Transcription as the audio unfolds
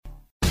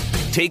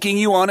taking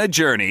you on a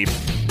journey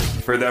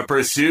for the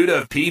pursuit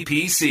of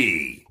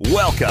PPC.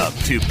 Welcome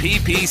to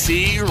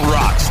PPC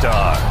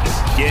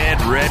Rockstars. Get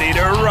ready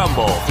to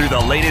rumble through the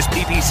latest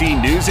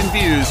PPC news and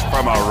views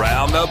from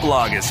around the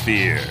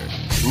blogosphere.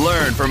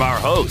 Learn from our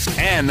host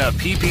and the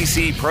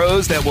PPC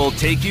pros that will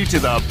take you to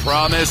the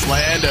promised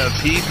land of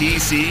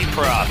PPC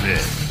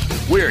profit.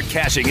 We're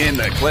cashing in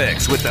the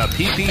clicks with the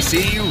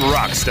PPC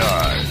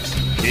Rockstars.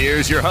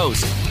 Here's your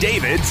host,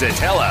 David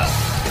Zetela.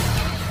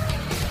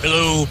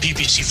 Hello,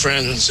 PPC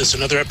friends. It's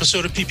another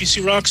episode of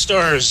PPC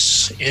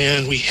Rockstars,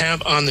 and we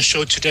have on the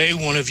show today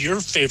one of your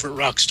favorite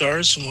rock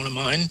stars and one of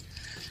mine,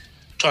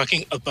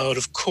 talking about,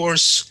 of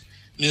course,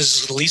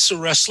 Ms. Lisa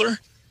Ressler,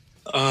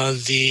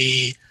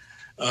 the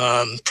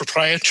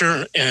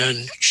proprietor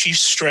and chief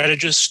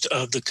strategist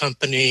of the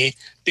company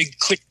Big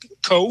Click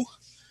Co.,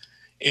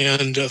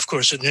 and, of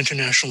course, an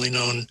internationally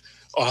known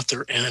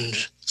author and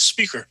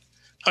speaker.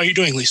 How are you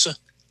doing, Lisa?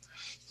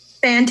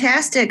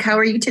 Fantastic. How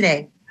are you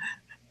today?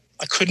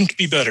 I couldn't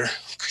be better.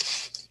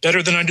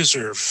 Better than I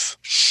deserve.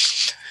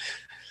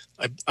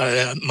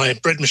 My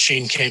bread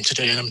machine came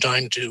today, and I'm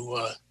dying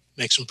to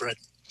make some bread.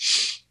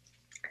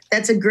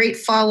 That's a great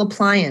fall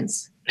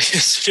appliance.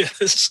 Yes, it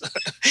is.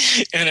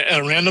 And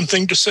a random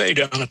thing to say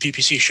on a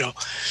PPC show.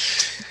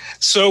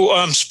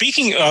 So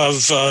speaking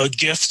of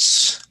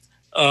gifts,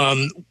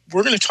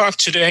 we're going to talk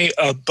today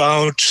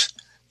about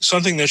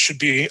something that should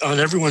be on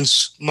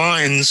everyone's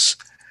minds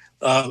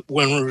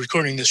when we're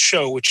recording this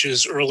show, which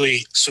is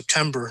early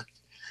September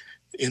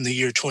in the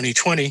year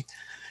 2020,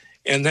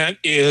 and that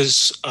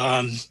is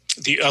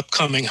the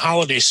upcoming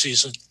holiday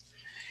season.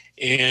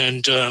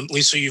 And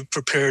Lisa, you've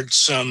prepared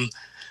some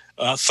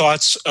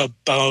thoughts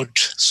about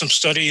some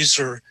studies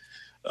or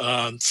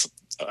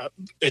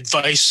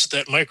advice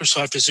that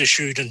Microsoft has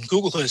issued and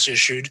Google has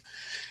issued.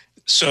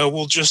 So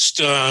we'll just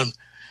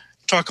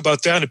talk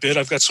about that a bit.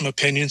 I've got some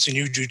opinions, and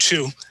you do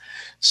too.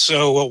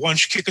 So why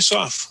don't you kick us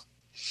off?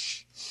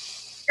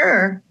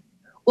 Sure.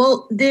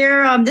 Well,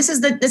 this is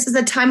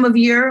the time of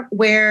year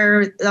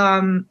where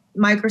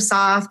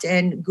Microsoft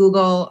and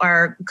Google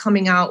are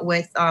coming out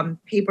with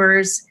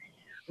papers,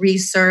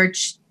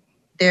 research,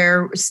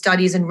 their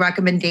studies and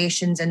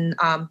recommendations, and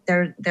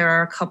there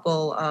are a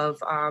couple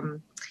of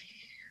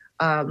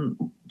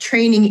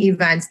training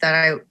events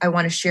that I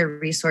want to share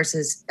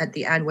resources at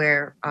the end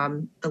where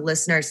the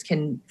listeners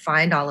can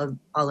find all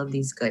of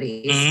these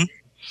goodies. Mm-hmm.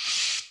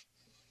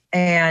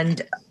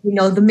 And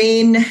the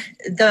main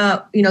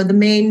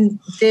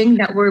thing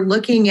that we're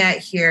looking at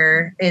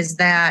here is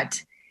that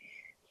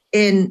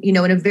in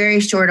a very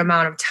short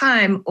amount of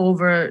time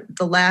over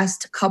the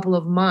last couple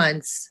of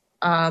months,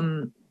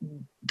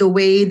 the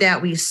way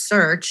that we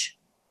search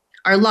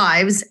our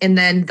lives and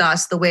then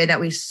thus the way that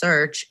we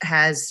search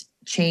has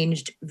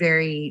changed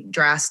very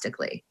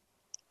drastically.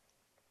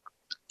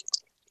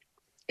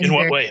 In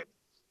what way?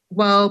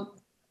 Well,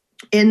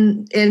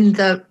 in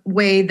the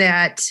way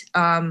that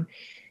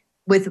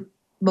with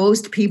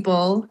most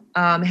people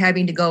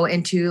having to go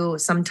into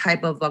some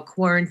type of a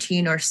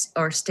quarantine or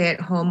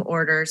stay-at-home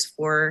orders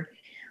for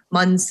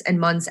months and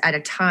months at a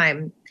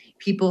time,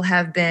 people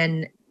have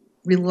been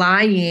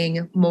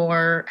relying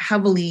more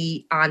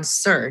heavily on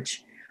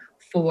search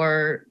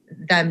for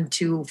them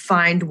to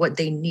find what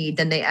they need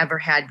than they ever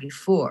had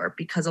before,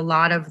 because a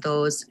lot of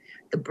the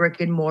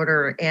brick and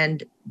mortar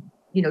and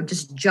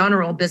just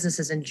general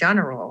businesses in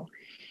general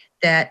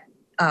that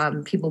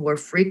people were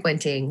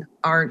frequenting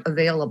aren't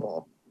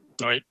available.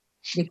 Right.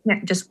 You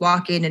can't just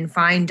walk in and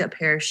find a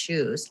pair of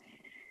shoes.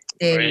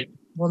 They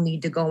will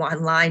need to go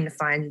online to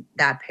find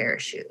that pair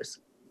of shoes.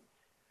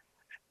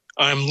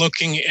 I'm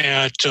looking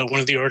at one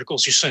of the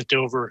articles you sent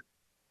over.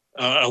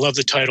 I love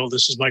the title.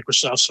 This is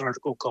Microsoft's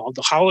article called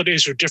 "The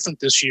Holidays Are Different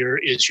This Year.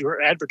 Is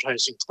Your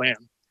Advertising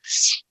Plan?"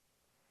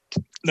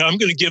 Now I'm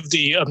going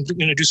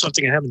to do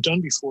something I haven't done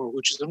before,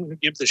 which is I'm going to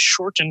give the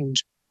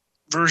shortened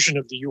version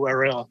of the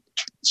URL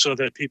so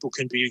that people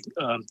can be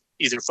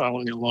either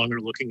following along or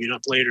looking it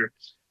up later.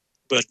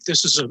 But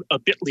this is a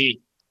bit.ly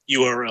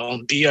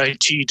URL,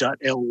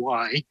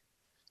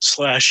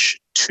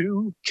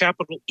 bit.ly/2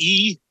 capital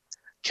E,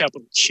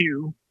 capital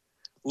Q,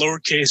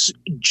 lowercase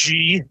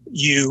g,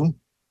 U,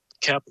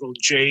 capital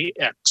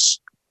JX.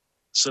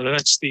 So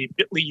that's the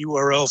bit.ly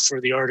URL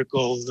for the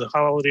article, "The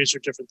Holidays Are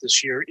Different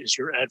This Year. Is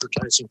Your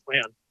Advertising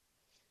Plan?"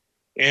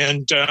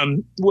 And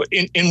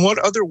in what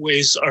other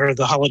ways are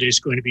the holidays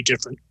going to be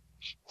different?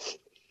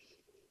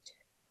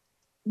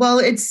 Well,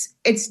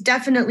 it's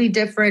definitely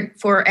different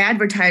for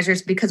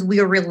advertisers because we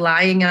are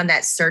relying on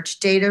that search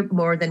data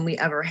more than we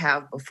ever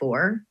have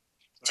before.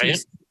 Right.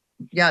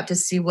 To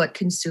see what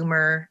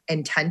consumer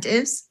intent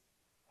is.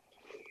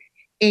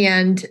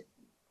 And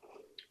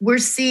we're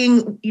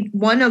seeing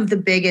one of the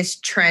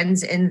biggest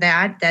trends in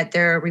that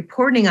they're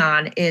reporting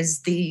on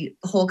is the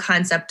whole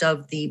concept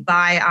of the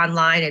buy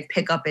online and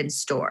pick up in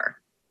store.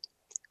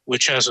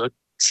 Which has a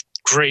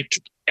great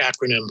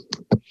acronym.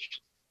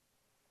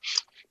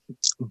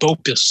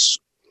 BOPIS.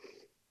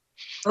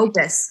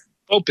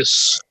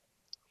 BOPIS.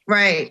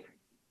 Right.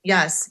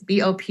 Yes.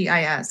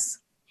 BOPIS.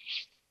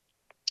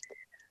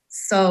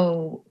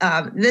 So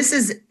this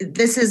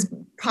is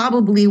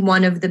probably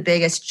one of the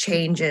biggest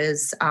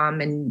changes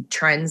and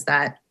trends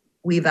that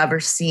we've ever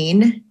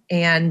seen.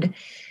 And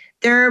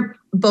they're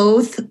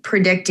both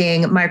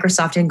predicting,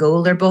 Microsoft and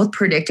Google, they're both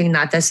predicting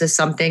that this is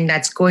something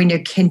that's going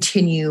to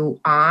continue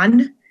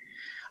on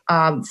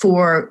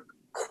for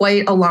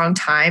quite a long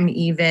time,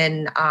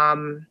 even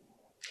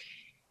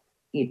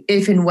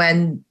if and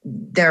when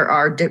there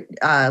are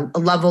a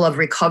level of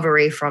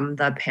recovery from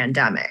the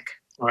pandemic.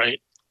 Right.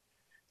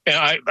 And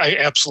I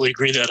absolutely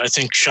agree that I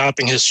think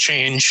shopping has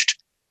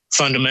changed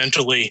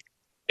fundamentally,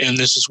 and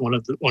this is one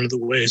of the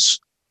ways.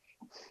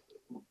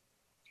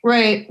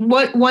 Right.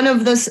 One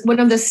of the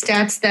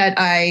stats that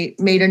I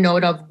made a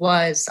note of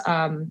was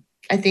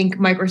I think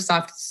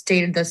Microsoft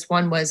stated this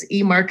one was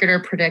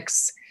eMarketer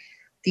predicts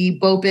the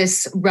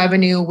BOPIS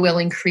revenue will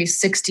increase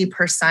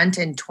 60%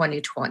 in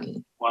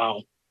 2020.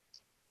 Wow.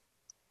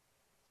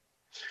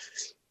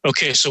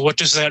 Okay, so what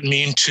does that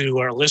mean to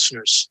our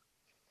listeners?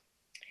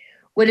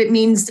 What it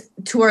means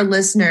to our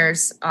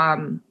listeners,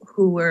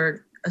 who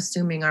we're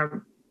assuming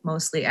are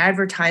mostly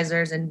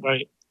advertisers and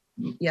right.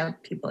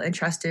 People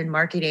interested in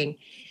marketing,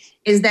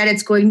 is that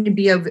it's going to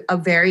be a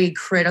very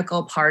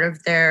critical part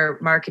of their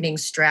marketing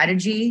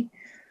strategy.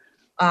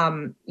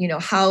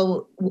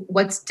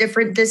 What's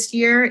different this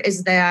year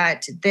is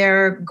that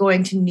they're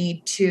going to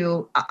need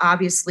to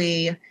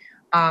obviously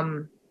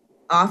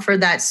offer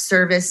that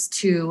service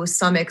to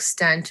some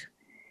extent.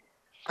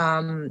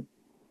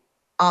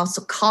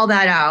 Also call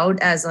that out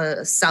as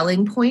a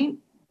selling point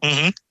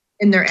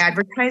in their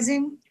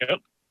advertising. Yep.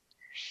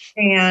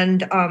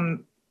 And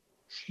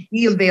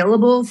be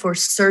available for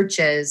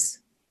searches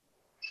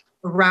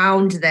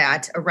around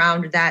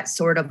that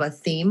sort of a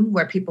theme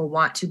where people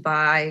want to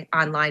buy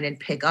online and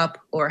pick up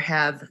or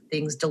have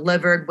things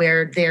delivered,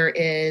 where there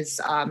is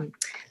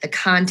the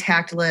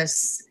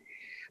contactless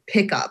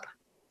pickup.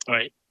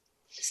 Right.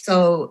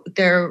 So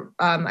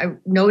I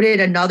noted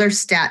another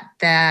stat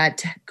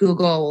that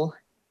Google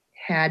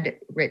had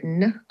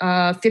written.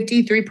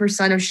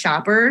 53% of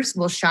shoppers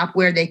will shop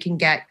where they can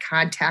get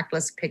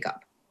contactless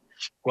pickup.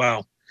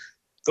 Wow.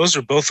 Those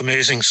are both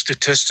amazing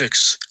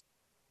statistics.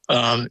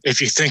 If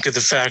you think of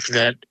the fact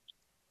that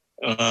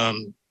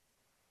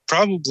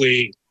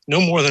probably no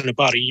more than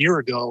about a year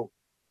ago,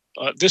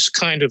 this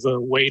kind of a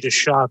way to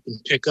shop and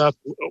pick up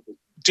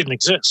didn't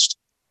exist.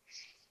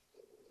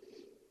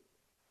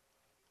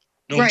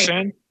 Know what I'm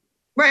saying?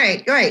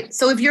 Right.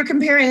 So if you're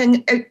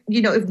comparing, if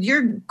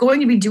you're going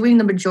to be doing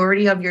the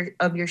majority of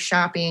your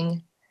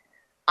shopping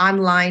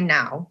online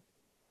now,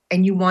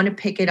 and you want to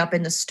pick it up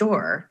in the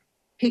store,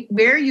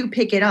 where you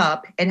pick it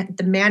up and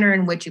the manner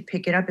in which you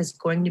pick it up is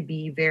going to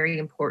be very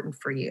important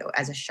for you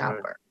as a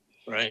shopper.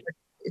 Right.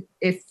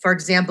 If, for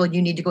example,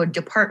 you need to go to a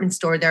department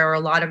store, there are a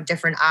lot of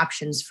different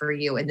options for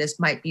you, and this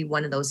might be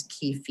one of those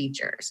key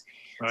features.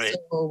 Right.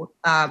 So,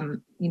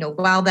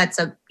 while that's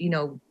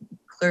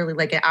clearly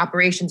like an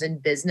operations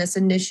and business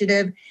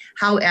initiative,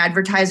 how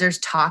advertisers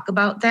talk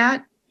about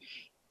that,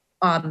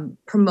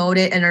 promote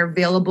it, and are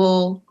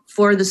available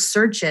for the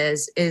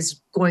searches is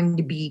going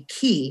to be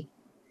key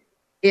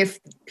if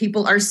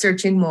people are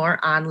searching more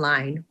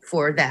online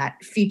for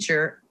that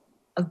feature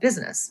of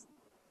business.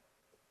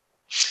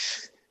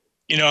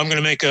 I'm going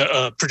to make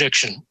a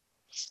prediction.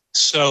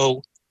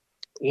 So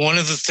one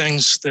of the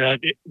things that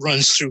it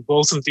runs through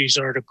both of these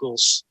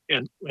articles,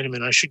 and wait a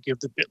minute, I should give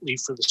the bit.ly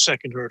for the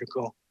second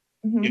article.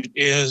 Mm-hmm. It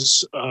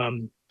is,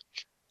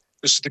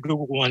 this is the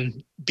Google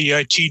one,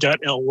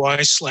 bit.ly/2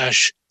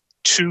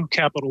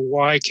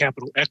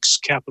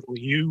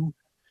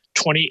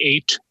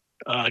 28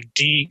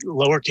 D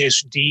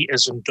lowercase d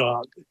as in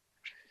dog.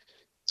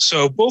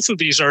 So both of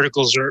these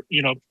articles are,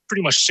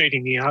 pretty much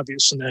stating the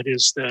obvious, and that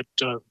is that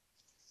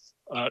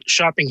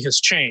shopping has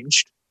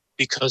changed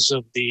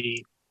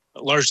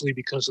largely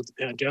because of the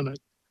pandemic.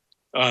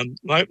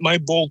 My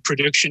bold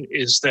prediction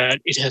is that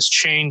it has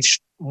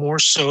changed more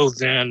so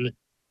than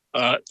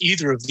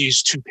either of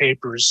these two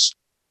papers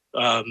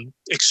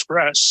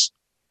express.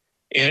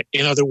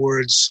 In other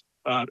words,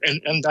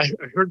 and I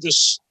heard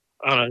this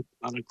on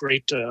a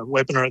great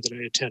webinar that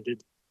I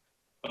attended.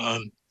 I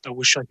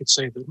wish I could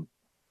say that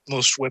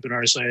most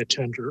webinars I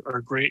attend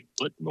are great,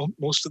 but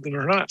most of them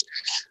are not.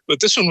 But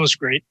this one was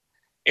great.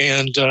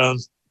 And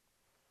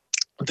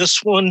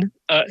this one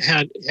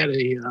had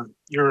a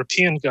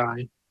European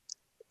guy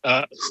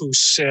who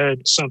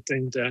said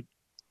something that,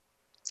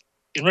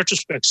 in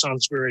retrospect,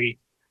 sounds very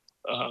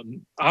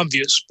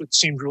obvious, but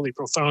seemed really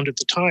profound at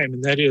the time.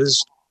 And that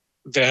is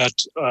that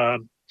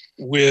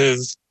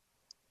with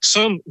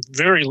some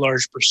very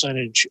large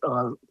percentage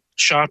of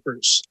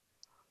shoppers,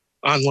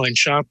 online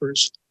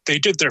shoppers, they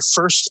did their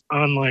first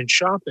online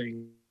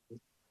shopping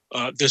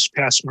this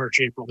past March,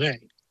 April, May.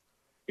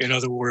 In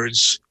other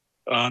words,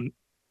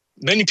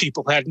 many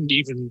people hadn't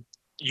even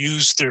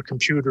used their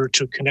computer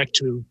to connect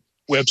to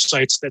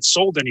websites that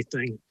sold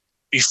anything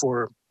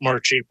before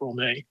March, April,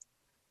 May,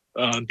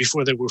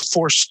 before they were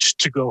forced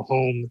to go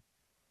home,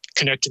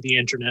 connect to the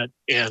internet,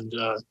 and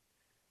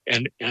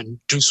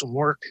do some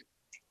work.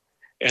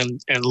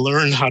 and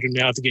learn how to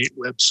navigate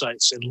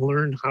websites and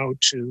learn how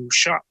to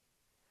shop.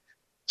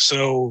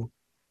 So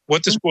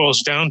what this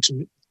boils down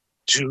to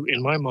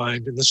in my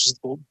mind, and this is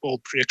a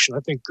bold prediction, I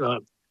think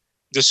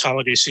this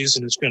holiday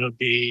season is going to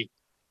be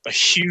a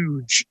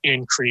huge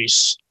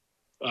increase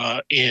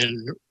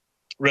in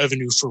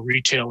revenue for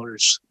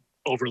retailers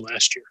over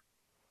last year.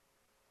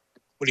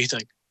 What do you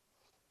think?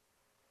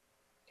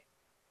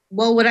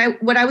 Well, what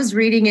I was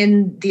reading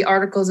in the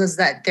articles is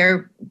that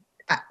they're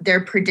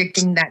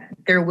predicting that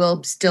there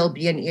will still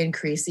be an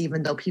increase,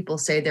 even though people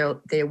say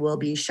they will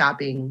be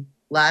shopping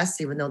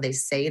less, even though they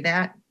say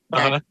that.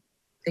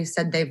 They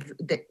said the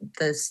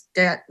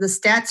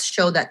stats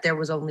show that there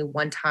was only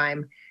one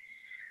time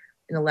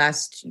in the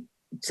last,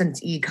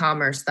 since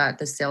e-commerce, that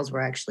the sales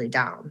were actually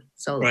down.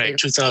 So right,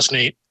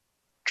 2008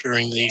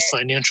 during the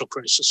financial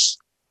crisis.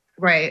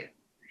 Right.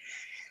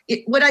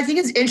 What I think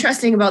is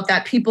interesting about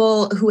that,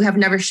 people who have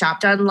never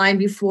shopped online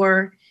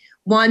before,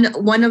 one thing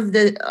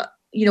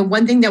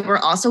that we're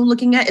also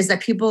looking at is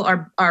that people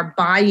are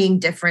buying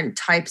different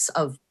types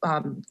of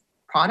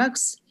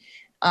products.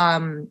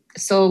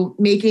 So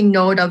making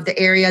note of the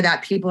area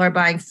that people are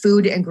buying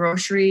food and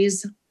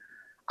groceries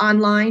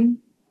online.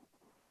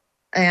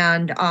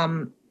 And,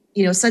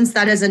 since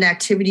that is an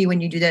activity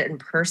when you do that in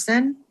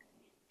person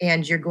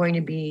and you're going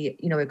to be,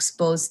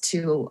 exposed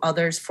to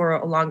others for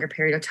a longer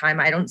period of time,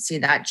 I don't see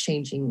that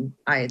changing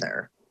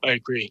either. I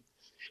agree.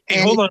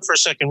 Hey, hold on for a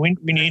second. We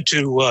need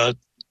to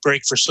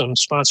break for some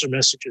sponsor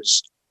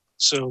messages.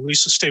 So,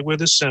 Lisa, stay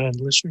with us, and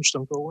listeners,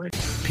 don't go away.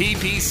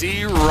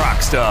 PPC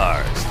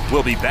Rockstars.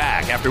 We'll be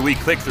back after we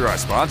click through our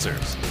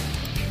sponsors.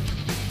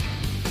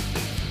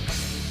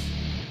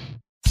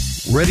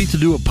 Ready to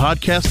do a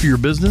podcast for your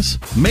business?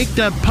 Make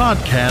that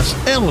podcast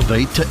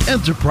elevate to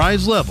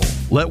enterprise level.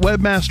 Let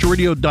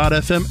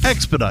webmasterradio.fm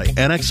expedite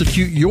and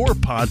execute your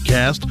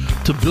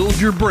podcast to build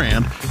your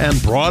brand and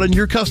broaden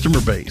your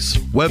customer base.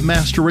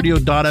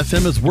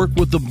 Webmasterradio.fm has worked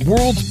with the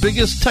world's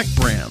biggest tech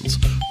brands,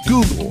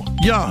 Google,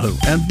 Yahoo,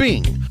 and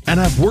Bing, and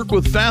have worked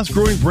with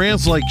fast-growing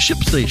brands like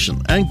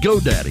ShipStation and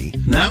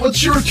GoDaddy. Now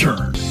it's your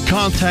turn.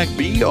 Contact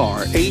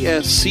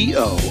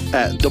BRASCO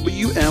at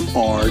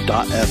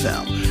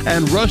WMR.fm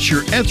and rush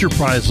your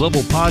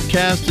enterprise-level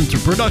podcast into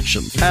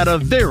production at a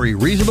very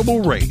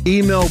reasonable rate.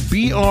 Email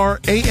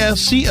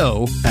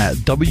BRASCO at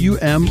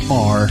WMR.fm.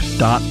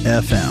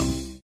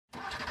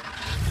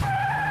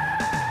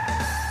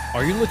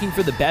 Are you looking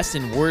for the best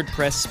in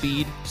WordPress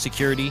speed,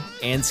 security,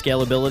 and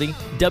scalability?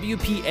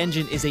 WP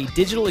Engine is a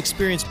digital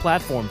experience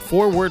platform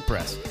for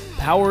WordPress,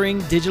 powering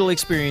digital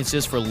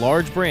experiences for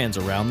large brands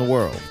around the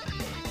world.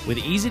 With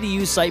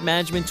easy-to-use site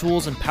management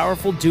tools and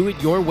powerful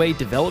do-it-your-way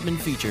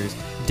development features,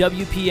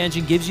 WP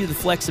Engine gives you the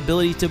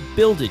flexibility to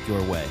build it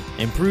your way.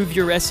 Improve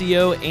your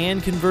SEO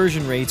and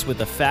conversion rates with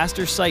a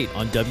faster site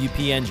on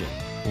WP Engine.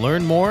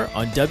 Learn more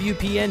on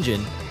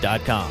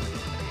WPEngine.com.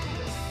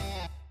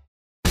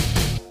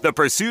 The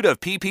pursuit of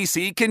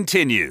PPC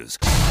continues.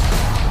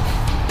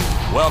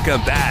 Welcome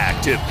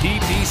back to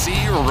PPC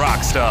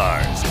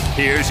Rockstars.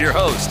 Here's your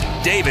host,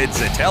 David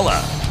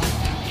Zatella.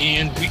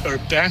 And we are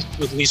back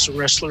with Lisa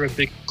Ressler of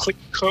Big Click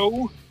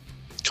Co.,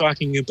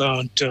 talking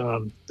about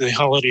the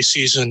holiday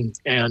season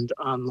and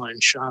online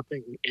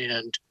shopping,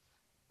 and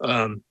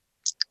a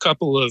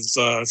couple of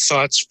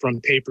thoughts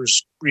from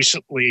papers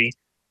recently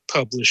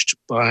published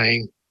by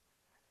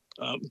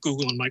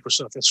Google and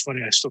Microsoft. That's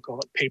funny, I still call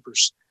it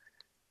papers.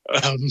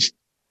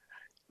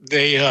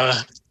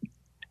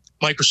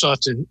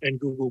 Microsoft and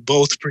Google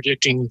both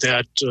predicting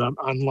that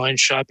online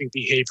shopping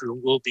behavior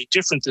will be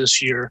different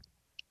this year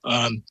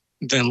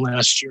than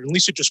last year. And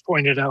Lisa just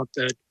pointed out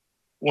that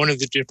one of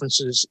the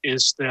differences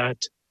is that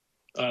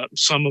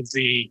some of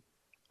the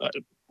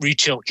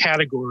retail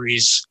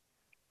categories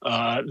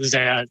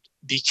that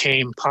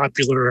became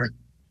popular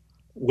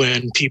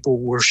when people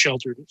were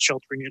sheltering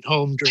at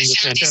home during the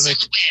pandemic.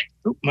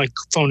 Oh, my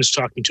phone is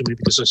talking to me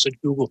because I said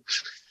Google.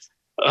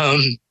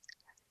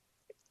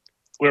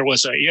 Where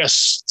was I?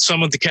 Yes,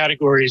 some of the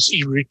categories,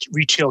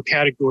 retail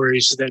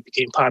categories that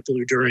became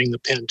popular during the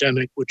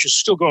pandemic, which is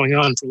still going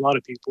on for a lot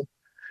of people,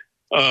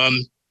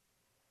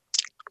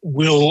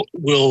 will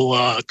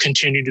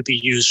continue to be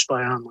used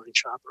by online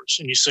shoppers.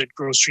 And you said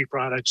grocery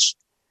products.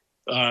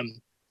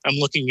 I'm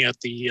looking at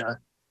the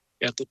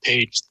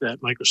page that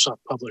Microsoft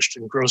published,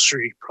 and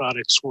grocery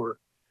products were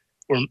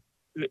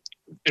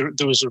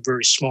there was a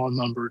very small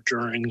number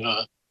during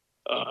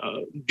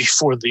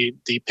before the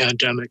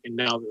pandemic, and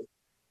now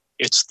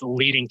it's the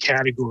leading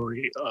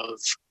category of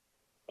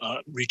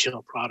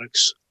retail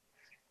products.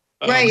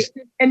 Right.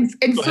 And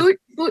food,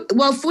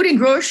 food and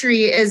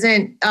grocery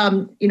isn't,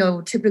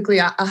 typically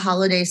a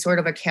holiday sort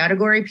of a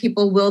category.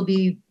 People will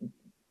be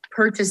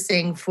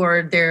purchasing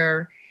for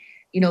their,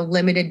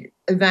 limited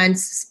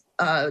events,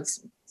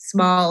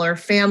 smaller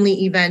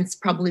family events,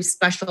 probably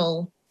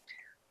special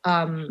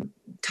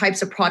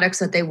types of products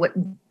that they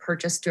wouldn't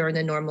purchase during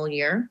the normal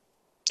year.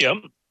 Yep.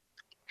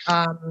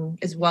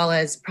 As well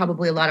as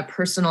probably a lot of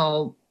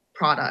personal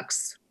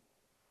products.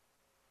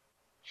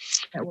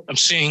 I'm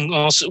seeing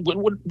also,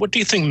 what do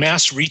you think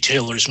mass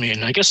retailers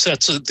mean? I guess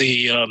that's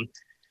the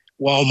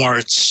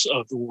Walmarts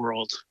of the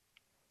world.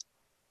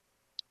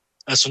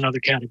 That's another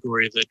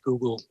category that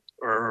Google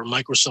or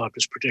Microsoft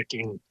is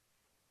predicting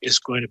is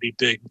going to be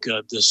big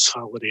this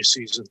holiday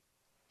season.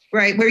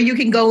 Right, where you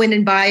can go in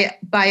and buy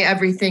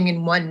everything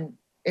in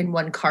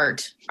one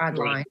cart online.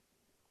 Right.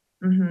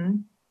 Mm-hmm.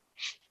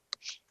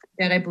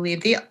 That I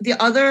believe. The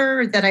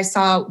other that I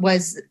saw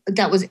was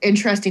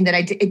interesting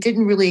that it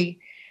didn't really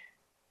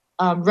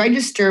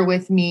register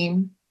with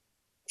me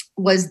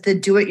was the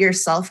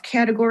do-it-yourself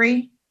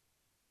category,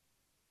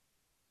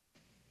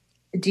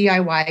 the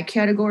DIY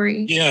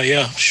category.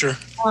 Yeah, sure.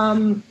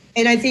 And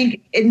I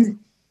think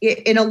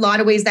in a lot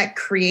of ways that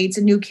creates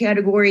a new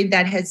category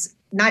that has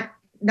not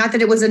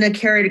that it was in a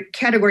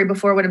category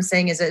before. What I'm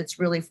saying is that it's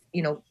really,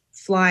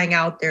 flying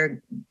out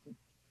there,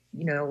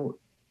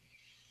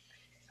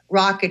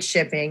 rocket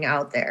shipping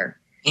out there.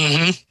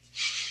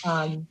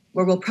 Mm-hmm.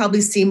 Where we'll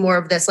probably see more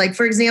of this. Like,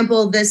 for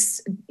example, this,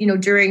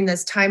 during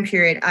this time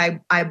period,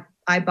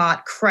 I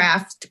bought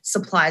craft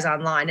supplies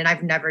online, and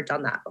I've never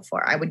done that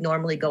before. I would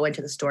normally go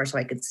into the store so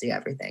I could see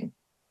everything.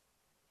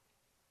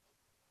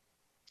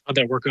 How'd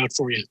that work out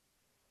for you?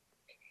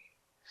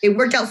 It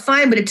worked out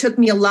fine, but it took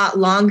me a lot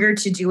longer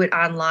to do it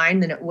online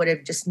than it would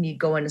have just me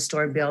go in the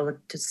store and be able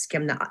to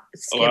skim the.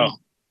 Wow.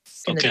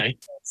 Okay.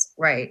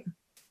 Right.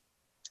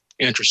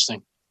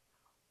 Interesting.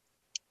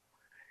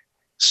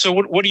 So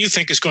what do you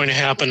think is going to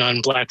happen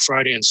on Black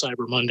Friday and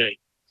Cyber Monday?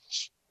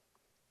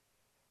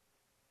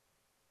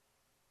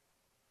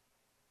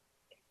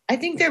 I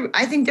think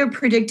they're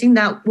predicting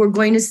that we're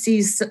going to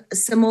see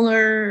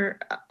similar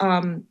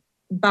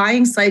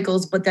buying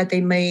cycles, but that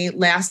they may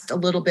last a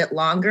little bit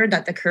longer,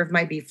 that the curve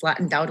might be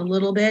flattened out a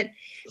little bit,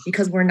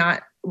 because we're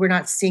not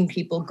seeing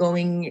people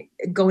going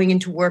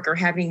into work or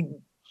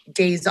having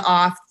days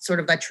off, sort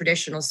of that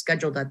traditional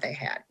schedule that they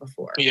had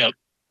before. Yeah,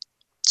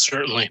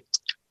 certainly.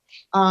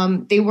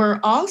 They were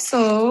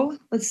also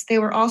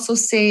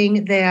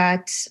saying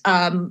that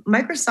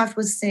Microsoft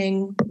was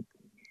saying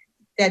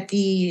that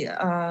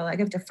I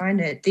have to find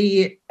it.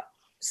 The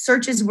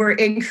searches were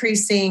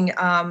increasing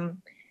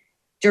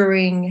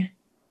during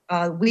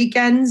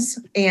weekends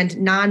and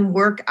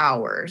non-work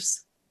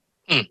hours.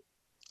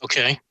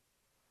 Okay.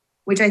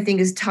 Which I think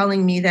is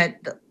telling me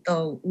that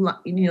the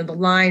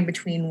line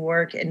between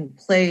work and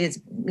play is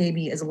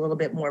a little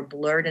bit more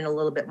blurred and a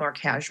little bit more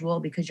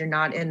casual, because you're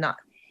not in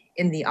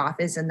the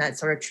office in that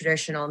sort of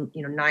traditional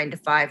 9 to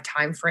 5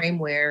 time frame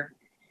where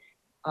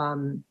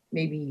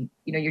maybe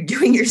you're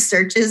doing your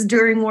searches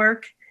during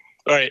work.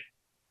 Right.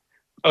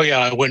 Oh yeah,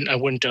 I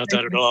wouldn't doubt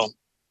that at all.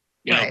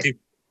 Right.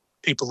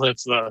 People have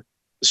the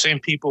same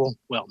people.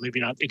 Well, maybe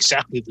not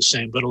exactly the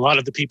same, but a lot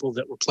of the people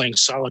that were playing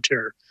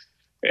solitaire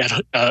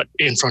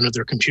in front of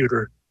their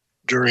computer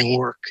during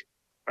work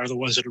are the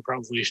ones that are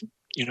probably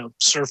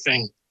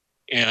surfing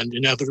and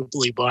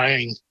inevitably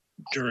buying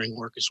during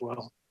work as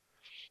well.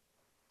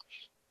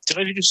 Did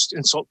I just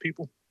insult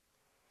people?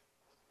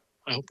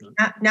 I hope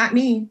not. Not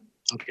me.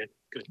 Okay,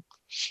 good.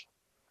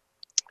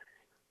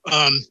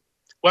 Well,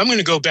 I'm going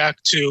to go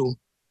back to,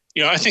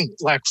 I think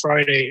Black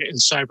Friday and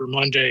Cyber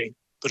Monday,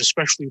 but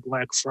especially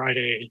Black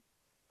Friday,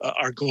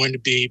 are going to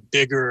be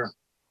bigger.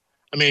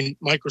 I mean,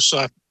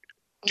 Microsoft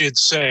did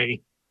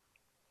say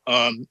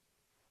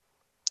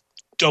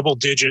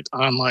double-digit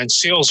online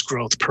sales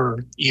growth per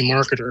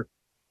eMarketer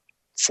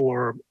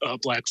for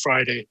Black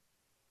Friday.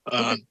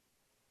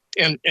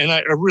 And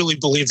I really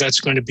believe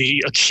that's going to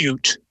be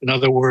acute. In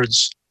other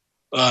words,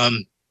 I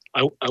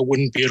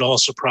wouldn't be at all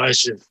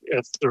surprised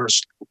if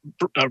there's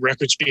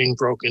records being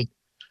broken.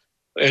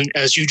 And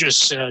as you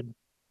just said,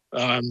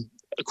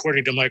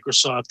 according to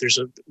Microsoft, there's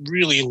a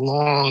really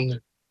long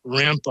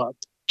ramp up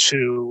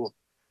to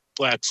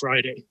Black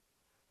Friday.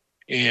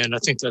 And I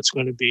think that's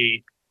going to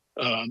be,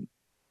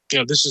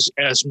 this is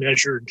as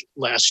measured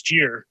last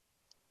year,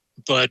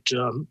 but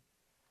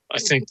I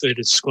think that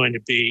it's going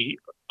to be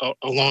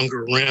a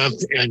longer ramp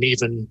and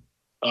even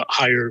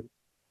higher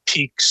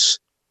peaks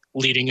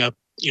leading up,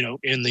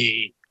 in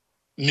the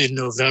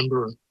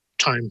mid-November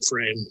time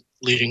frame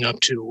leading up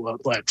to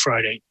Black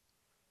Friday.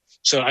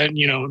 So I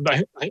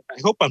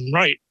hope I'm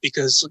right,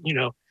 because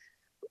a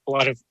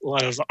lot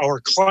of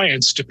our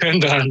clients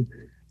depend on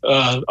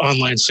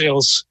online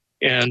sales,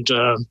 and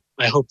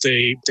I hope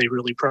they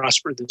really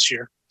prosper this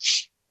year.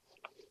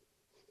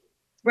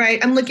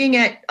 Right. I'm looking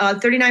at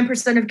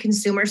 39% of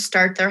consumers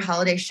start their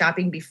holiday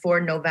shopping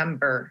before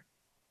November.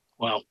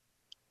 Wow.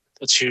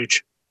 That's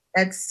huge.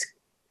 That's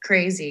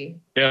crazy.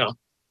 Yeah.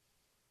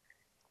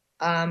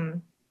 I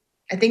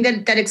think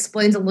that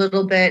explains a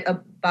little bit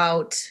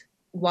about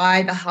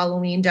why the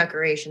Halloween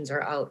decorations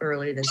are out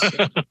early this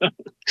year.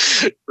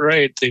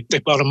 Right. They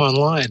bought them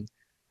online.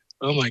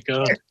 Oh my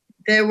God.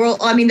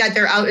 That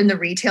they're out in the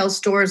retail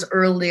stores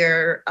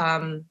earlier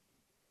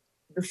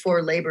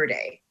before Labor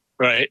Day.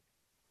 Right.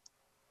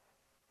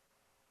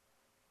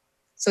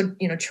 So,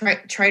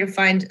 try to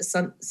find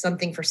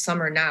something for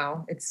summer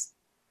now. It's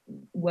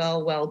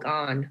well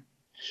gone.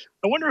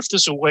 I wonder if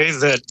there's a way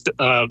that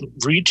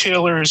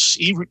retailers,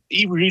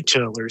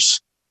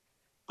 e-retailers,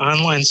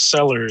 online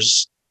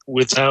sellers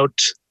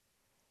without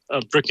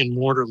brick and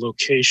mortar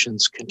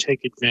locations can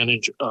take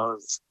advantage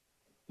of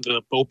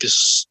the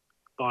BOPIS,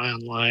 buy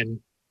online,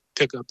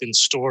 pick up in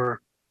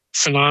store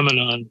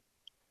phenomenon.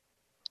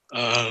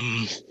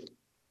 I'm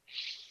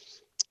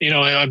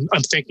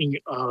thinking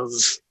of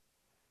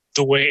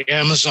the way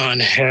Amazon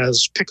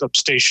has pickup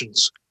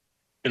stations.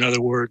 In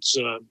other words,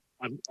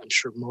 I'm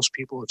sure most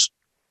people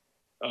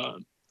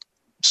have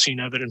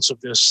seen evidence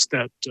of this,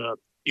 that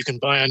you can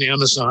buy on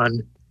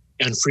Amazon,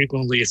 and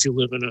frequently, if you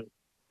live in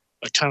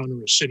a town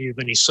or a city of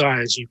any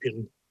size, you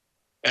can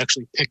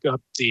actually pick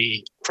up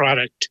the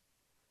product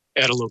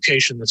at a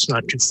location that's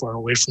not too far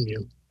away from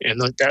you.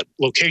 And that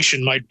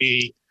location might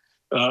be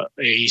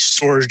a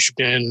storage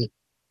bin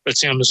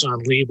that's Amazon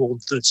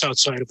labeled that's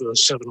outside of a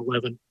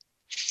 7-Eleven.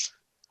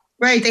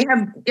 Right. They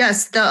have,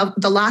 yes, the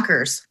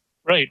lockers.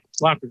 Right.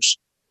 Lockers.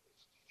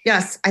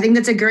 Yes. I think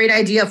that's a great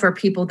idea for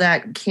people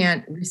that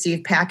can't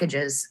receive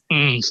packages.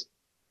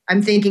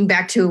 I'm thinking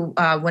back to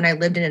when I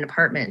lived in an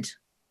apartment.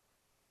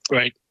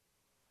 Right.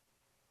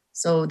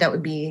 So that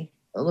would be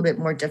a little bit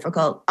more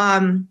difficult.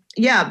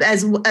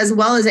 As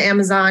well as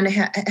Amazon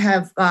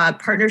have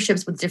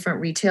partnerships with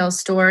different retail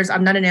stores.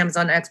 I'm not an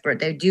Amazon expert.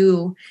 They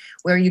do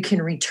where you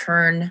can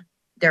return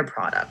their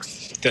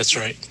products. That's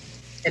right.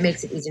 It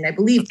makes it easy. And I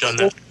believe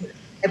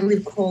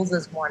Kohl's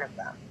is one of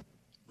them.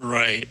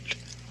 Right.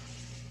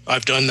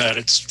 I've done that.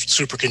 It's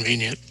super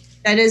convenient.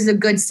 That is a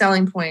good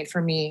selling point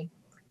for me,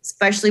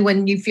 especially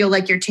when you feel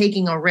like you're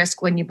taking a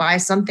risk when you buy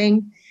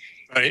something.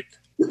 Right.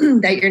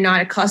 That you're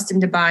not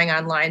accustomed to buying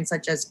online,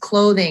 such as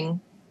clothing,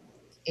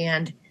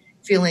 and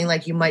feeling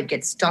like you might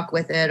get stuck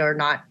with it or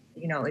not,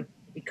 it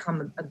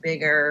become a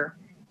bigger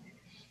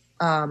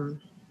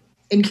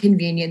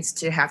inconvenience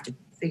to have to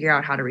figure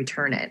out how to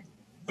return it.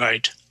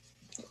 Right.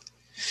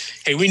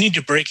 Hey, we need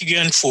to break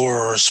again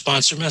for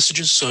sponsor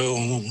messages.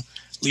 So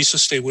Lisa,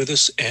 stay with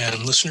us,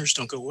 and listeners,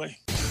 don't go away.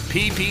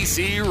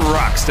 PPC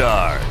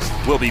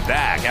Rockstars. We'll be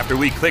back after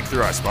we click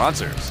through our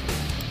sponsors.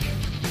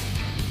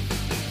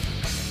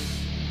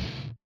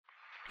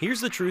 Here's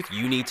the truth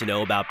you need to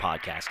know about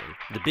podcasting.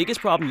 The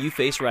biggest problem you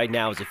face right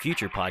now as a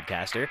future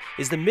podcaster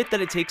is the myth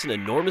that it takes an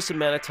enormous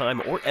amount of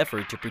time or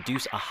effort to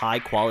produce a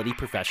high-quality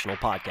professional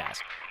podcast.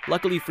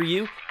 Luckily for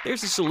you,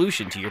 there's a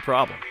solution to your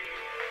problem.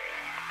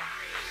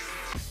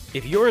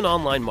 If you're an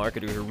online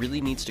marketer who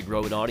really needs to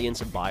grow an audience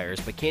of buyers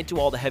but can't do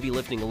all the heavy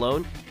lifting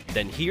alone,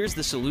 then here's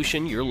the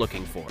solution you're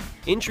looking for.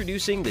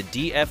 Introducing the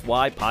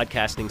DFY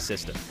Podcasting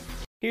System.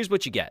 Here's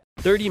what you get.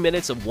 30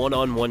 minutes of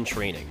one-on-one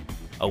training.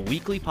 A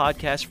weekly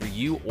podcast for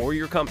you or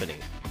your company,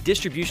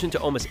 distribution to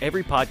almost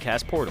every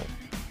podcast portal,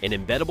 an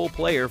embeddable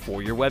player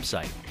for your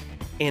website,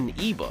 an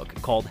ebook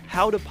called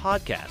How to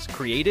Podcast,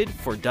 created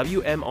for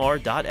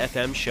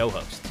WMR.FM show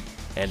hosts,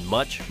 and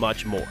much,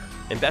 much more.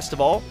 And best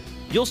of all,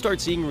 you'll start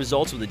seeing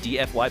results with the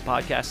DFY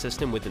podcast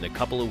system within a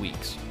couple of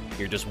weeks.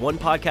 You're just one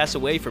podcast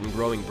away from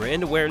growing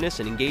brand awareness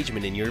and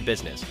engagement in your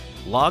business.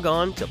 Log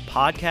on to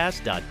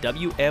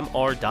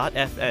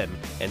podcast.wmr.fm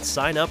and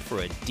sign up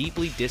for a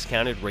deeply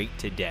discounted rate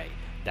today.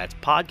 That's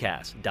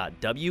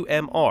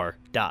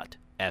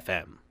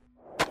podcast.wmr.fm.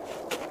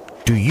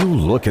 Do you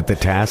look at the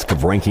task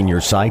of ranking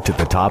your site at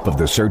the top of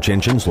the search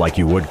engines like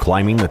you would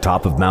climbing the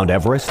top of Mount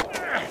Everest?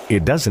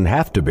 It doesn't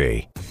have to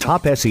be.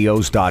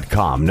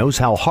 TopSEOs.com knows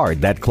how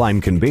hard that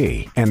climb can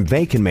be, and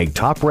they can make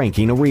top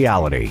ranking a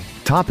reality.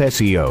 Top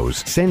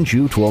SEOs sends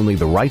you to only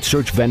the right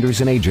search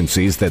vendors and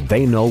agencies that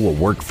they know will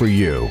work for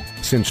you.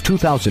 Since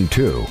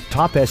 2002,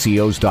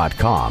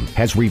 TopSEOs.com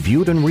has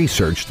reviewed and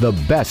researched the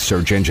best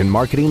search engine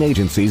marketing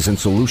agencies and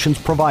solutions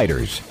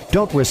providers.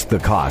 Don't risk the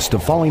cost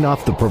of falling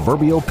off the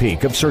proverbial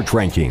peak of search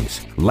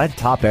rankings. Let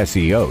Top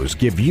SEOs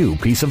give you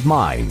peace of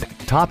mind.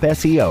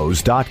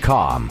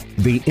 TopSEOs.com,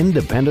 the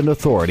independent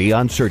authority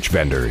on search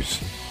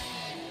vendors.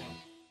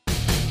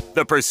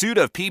 The pursuit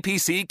of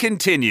PPC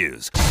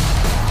continues.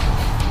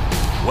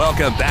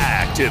 Welcome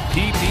back to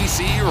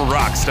PPC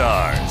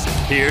Rockstars.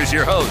 Here's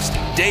your host,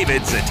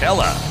 David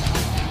Zatella.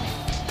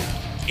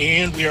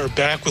 And we are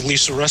back with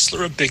Lisa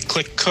Ressler of Big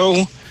Click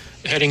Co.,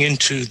 heading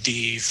into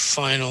the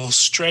final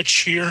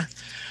stretch here.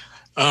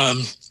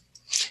 I've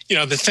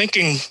been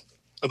thinking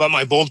about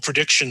my bold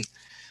prediction.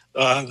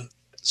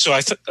 So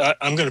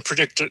I'm going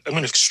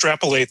to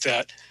extrapolate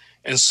that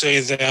and say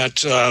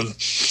that a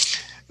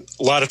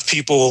lot of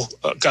people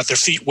got their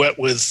feet wet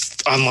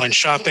with online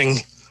shopping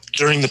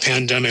during the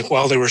pandemic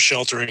while they were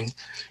sheltering,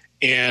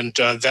 and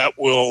that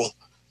will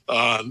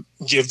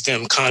give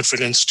them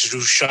confidence to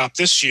shop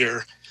this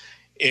year.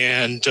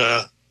 And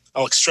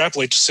I'll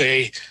extrapolate to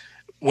say,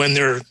 when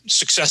they're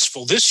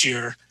successful this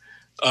year,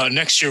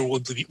 next year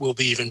will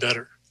be even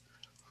better.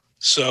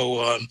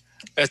 So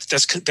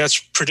that's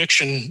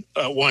prediction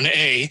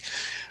 1A.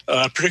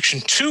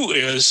 Prediction 2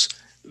 is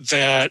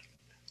that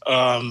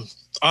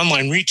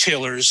online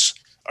retailers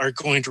are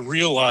going to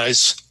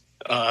realize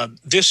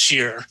this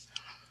year,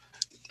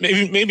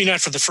 maybe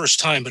not for the first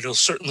time, but it'll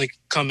certainly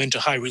come into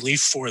high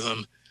relief for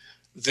them,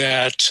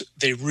 that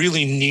they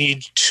really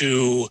need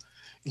to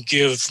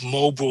give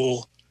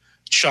mobile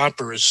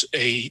shoppers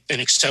an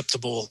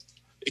acceptable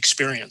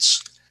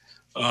experience.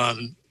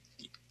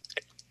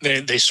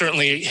 They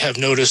certainly have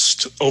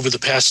noticed over the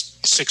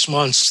past 6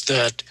 months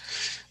that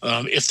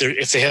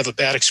if they have a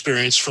bad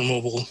experience for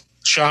mobile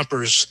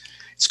shoppers,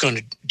 it's going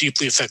to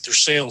deeply affect their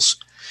sales.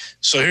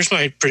 So here's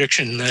my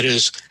prediction: that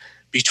is,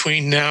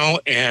 between now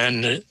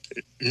and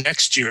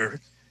next year,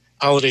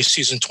 holiday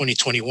season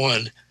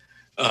 2021,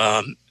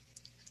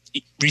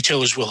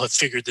 retailers will have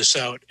figured this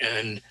out,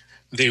 and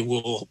they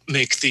will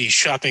make the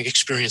shopping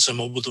experience on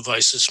mobile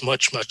devices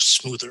much, much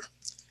smoother.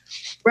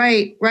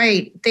 Right.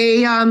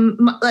 They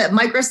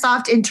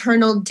Microsoft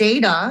internal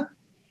data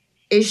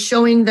is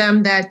showing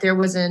them that there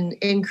was an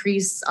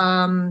increase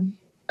in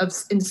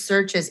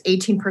searches,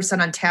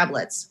 18% on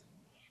tablets.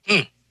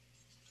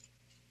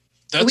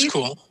 That's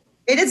cool.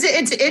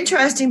 It's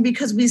interesting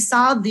because we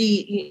saw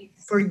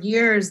for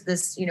years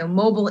this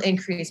mobile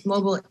increase,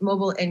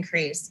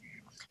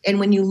 and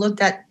when you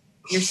looked at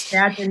your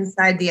stats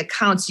inside the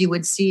accounts, you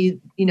would see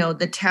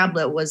the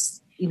tablet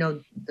was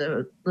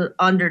the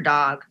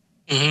underdog.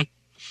 Mm-hmm.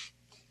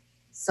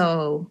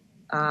 So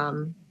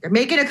they're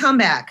making a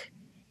comeback.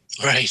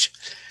 Right.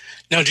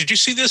 Now, did you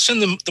see this in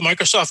the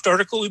Microsoft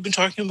article we've been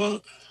talking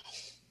about?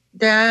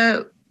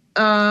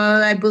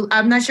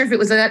 I'm not sure if it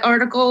was in that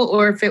article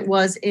or if it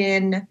was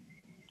in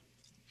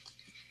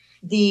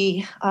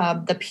the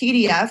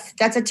PDF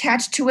that's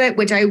attached to it,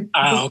 which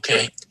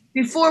okay.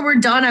 Before we're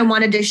done, I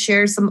wanted to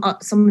share some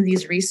of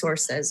these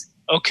resources.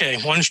 Okay,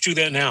 why don't you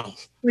do that now?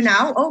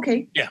 Now?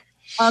 Okay. Yeah.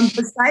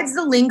 Besides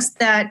the links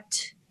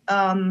that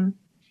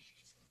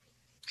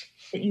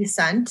you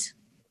sent,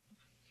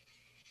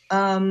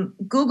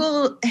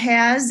 Google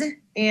has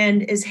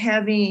and is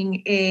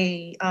having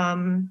a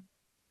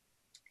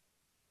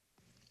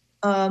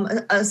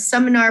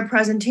seminar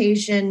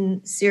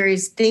presentation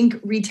series, Think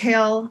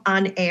Retail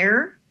on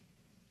Air.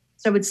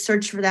 So I would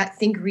search for that,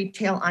 Think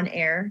Retail on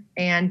Air.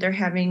 And they're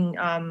having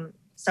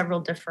several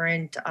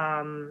different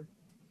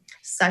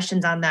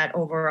sessions on that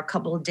over a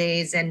couple of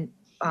days. And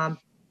I'm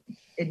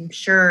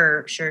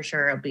sure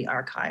it'll be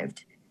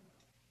archived.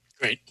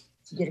 Great.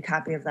 To get a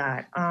copy of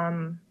that.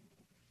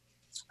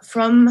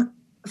 From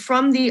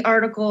the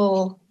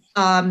article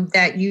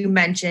that you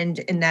mentioned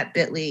in that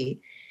bit.ly,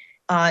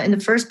 in the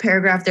first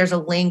paragraph, there's a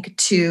link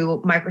to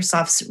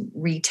Microsoft's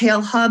Retail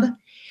Hub,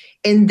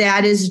 and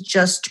that is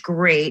just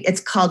great. It's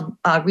called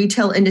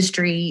Retail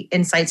Industry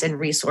Insights and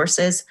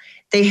Resources.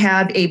 They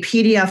have a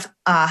PDF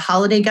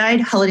holiday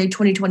guide, Holiday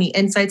 2020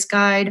 Insights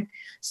Guide,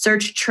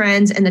 Search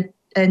Trends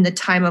in the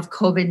Time of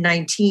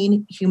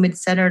COVID-19,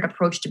 Human-Centered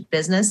Approach to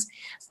Business.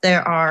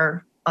 There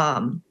are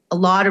a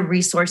lot of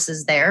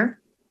resources there.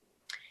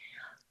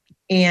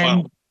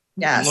 And wow.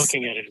 Yes. I'm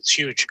looking at it. It's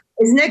huge.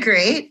 Isn't it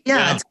great?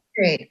 Yeah. It's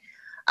great.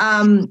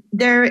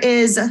 There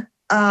is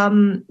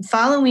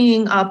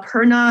following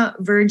Purna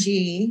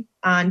Virji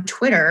on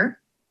Twitter.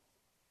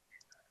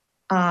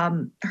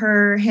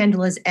 Her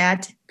handle is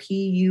at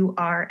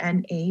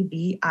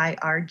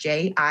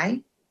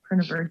PURNAVIRJI,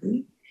 Purna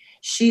Virji.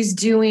 She's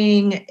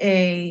doing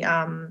a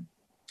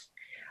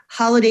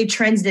holiday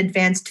trends and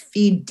advanced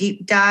feed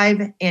deep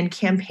dive and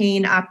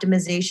campaign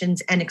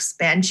optimizations and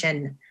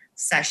expansion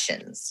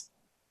sessions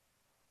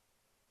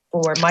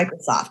for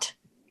Microsoft.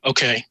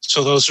 Okay,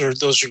 so those are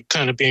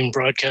kind of being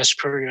broadcast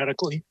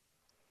periodically.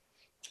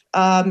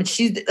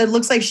 It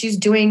looks like she's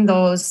doing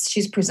those.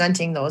 She's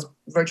presenting those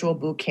virtual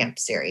boot camp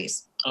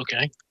series.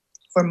 Okay.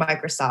 For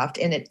Microsoft,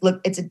 and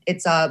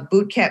it's a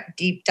boot camp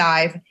deep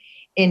dive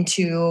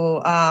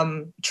into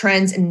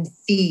trends and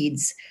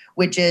feeds,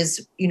 which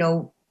is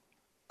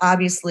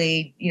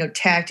obviously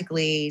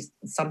tactically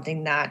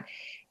something that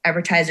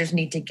advertisers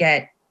need to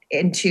get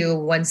into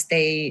once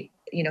they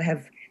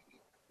have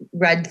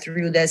read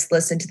through this,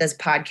 listened to this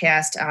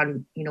podcast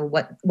on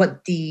what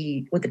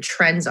the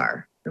trends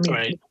are.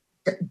 Right.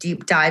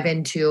 Deep dive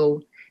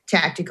into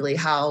tactically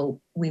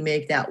how we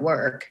make that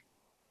work.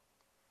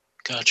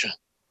 Gotcha.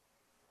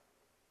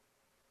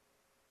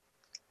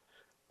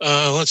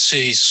 Let's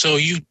see. So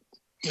you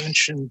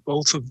mentioned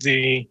both of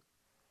the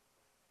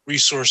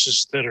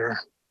resources that are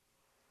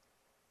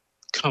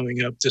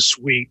coming up this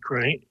week,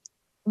 right?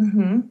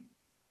 Mm-hmm.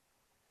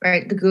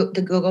 Right. The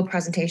Google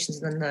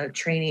presentations and then the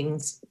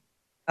trainings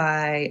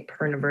by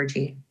Purna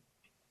Virji.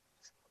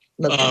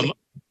 And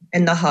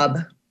the hub.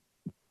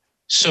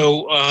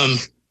 So I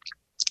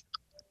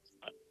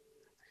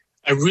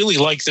really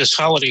like this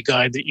holiday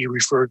guide that you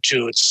referred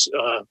to. It's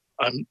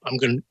I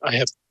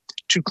have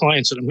 2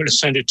 clients that I'm going to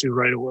send it to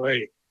right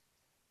away,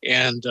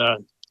 and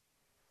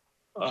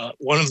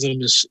one of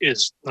them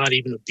is not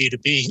even a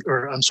B2B,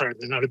 or I'm sorry,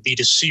 they're not a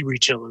B2C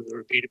retailer,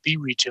 they're a B2B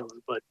retailer,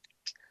 but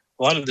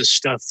a lot of this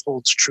stuff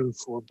holds true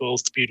for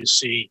both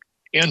B2C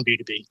and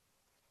B2B.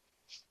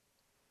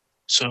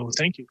 So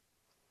thank you.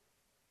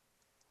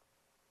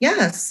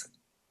 Yes.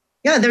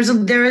 Yeah, there's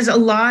a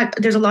lot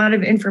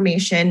of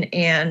information,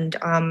 and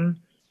I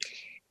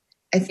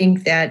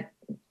think that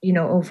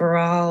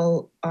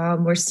overall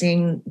we're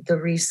seeing the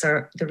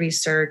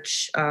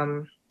research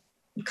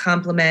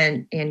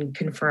complement and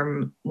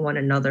confirm one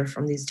another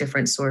from these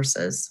different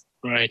sources.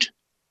 Right.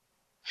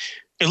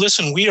 Hey,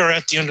 listen, we are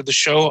at the end of the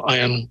show. I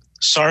am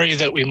sorry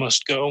that we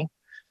must go.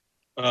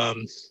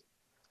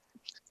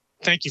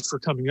 Thank you for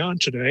coming on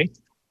today,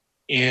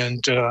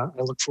 and I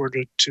look forward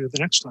to the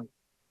next time.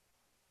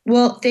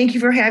 Well, thank you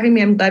for having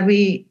me. I'm glad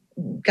we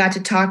got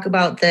to talk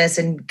about this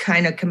and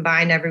kind of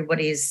combine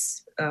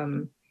everybody's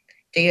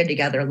data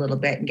together a little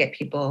bit and get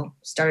people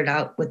started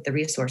out with the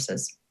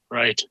resources.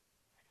 Right.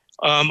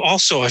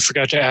 Also, I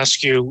forgot to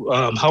ask you,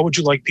 how would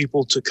you like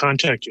people to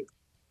contact you?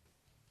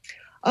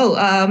 Oh,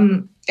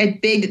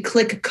 at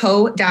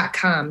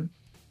bigclickco.com.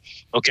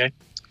 Okay,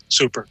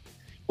 super.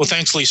 Well,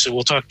 thanks, Lisa.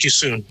 We'll talk to you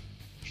soon.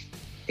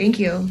 Thank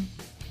you.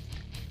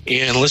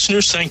 And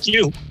listeners, thank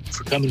you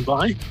for coming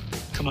by.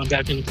 Come on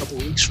back in a couple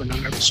of weeks for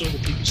another episode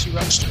of PPC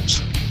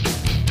Rockstars.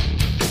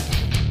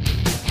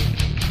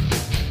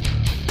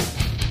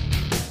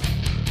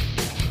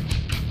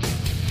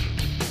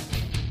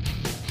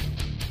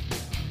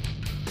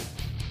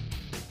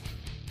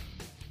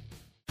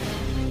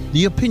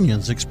 The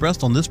opinions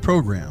expressed on this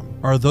program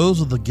are those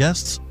of the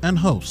guests and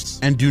hosts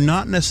and do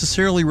not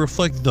necessarily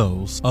reflect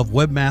those of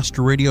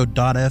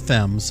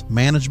WebmasterRadio.fm's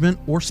management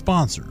or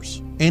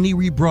sponsors. Any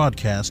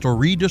rebroadcast or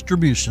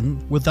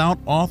redistribution without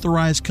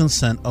authorized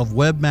consent of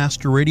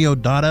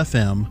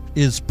WebmasterRadio.fm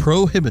is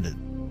prohibited.